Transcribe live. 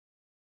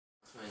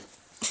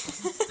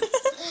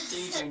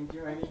cheating,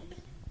 Johnny.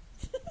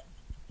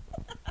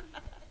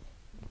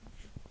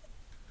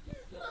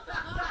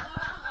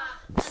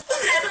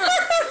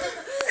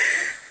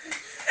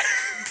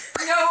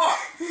 You know what?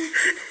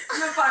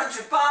 You're a bunch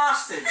of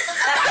bastards.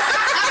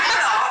 You're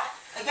not.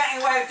 They're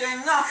getting away with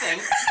doing nothing.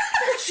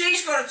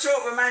 She's got to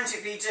talk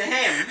romantically to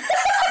him.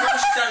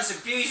 She's done some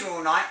abuse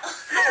all night.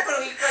 I've got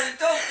to eat bloody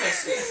dog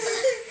biscuits.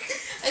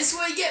 That's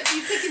what you get for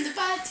you picking the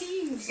bad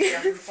teams. You're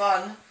having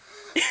fun.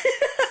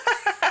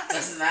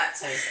 Doesn't that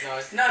taste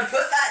nice? No,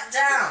 put that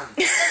down.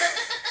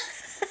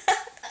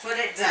 Put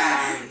it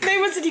down. No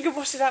one said you could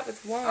wash it out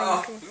with wine.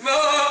 Oh.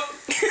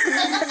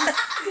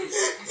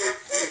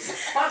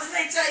 What do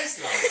they taste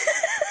like?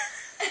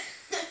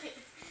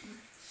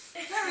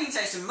 They don't really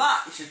taste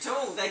much at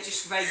all. They're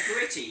just very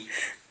gritty.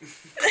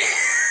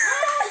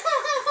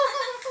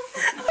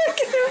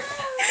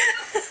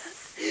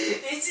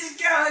 It's just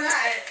going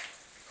at it.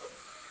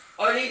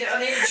 I need a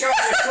charger.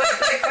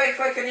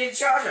 Quick, I need a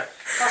charger.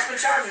 Pass my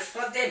charger's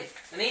plugged in.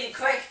 I need it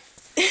quick.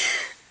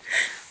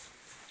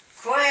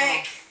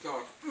 Quick. Oh,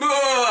 God.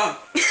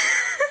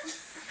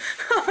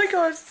 Oh my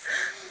god.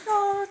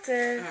 Oh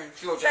dear.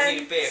 George, I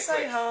need a beer, say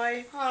quick.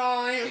 hi.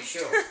 Hi. Are you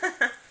sure?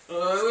 You're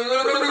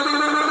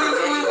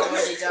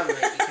already done, mate.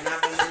 You can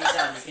have them when you're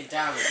done. You can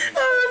down it.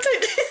 Oh,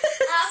 don't.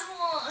 Have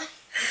one.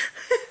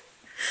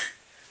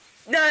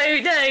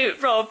 No,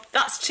 Rob,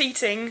 that's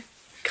cheating.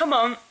 Come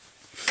on.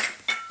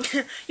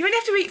 You only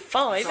have to eat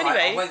 5 Sorry,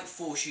 anyway. I won't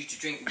force you to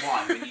drink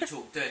wine when you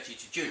talk dirty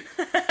to Jude.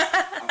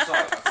 I'm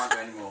sorry, I can't do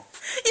any more.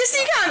 Yes,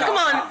 you can. No, Come I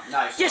on. can't.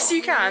 No, Yes, sorry.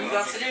 you can. You've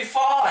got to do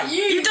 5.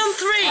 You've done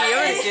 3. I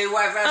can do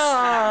whatever else.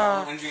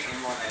 Oh. I'm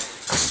drinking one then.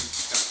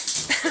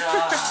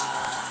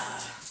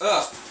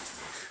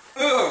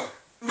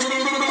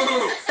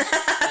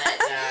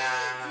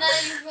 No,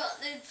 you've got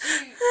the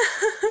juice.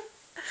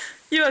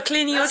 You are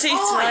cleaning your teeth I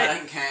tonight.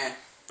 don't care.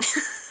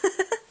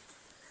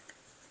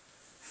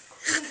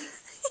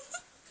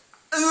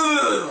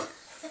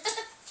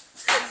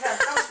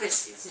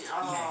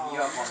 Yeah, you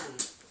have one.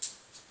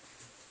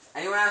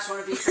 Anyone else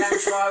want to be fair and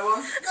try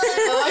one?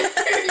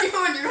 You're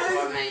on your own.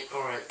 Alright, mate.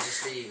 Alright, just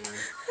for you, man.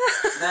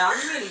 No,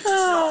 I'm really just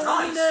not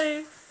nice.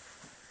 No.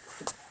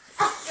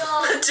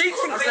 God, Duke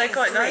thinks they're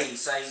quite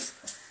nice. So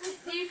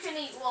you can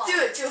eat one. Do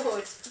it,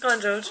 George. Go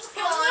on, George.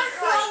 Go on,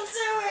 right.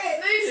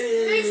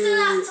 Move the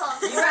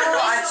laptop. you better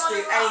not have to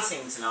do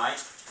anything tonight.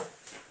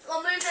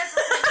 Well, move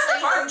everything so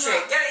you Punch can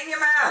it, get it in your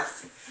mouth.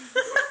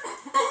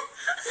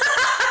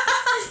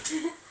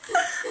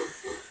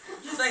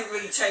 You don't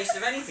really taste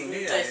of anything, do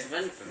you? Taste of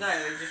anything. No,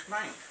 they just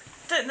rank.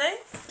 Don't they?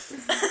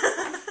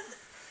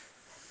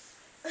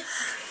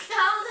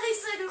 How are they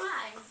so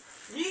wang?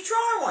 You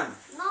try one.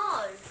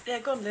 No. Yeah,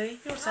 go on, Louis.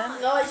 Your turn.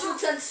 No, it's your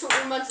turn to talk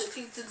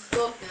romantically to the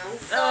dog now.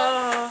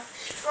 Oh.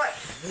 Right.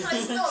 So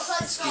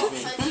stop, so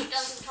it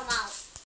doesn't come out.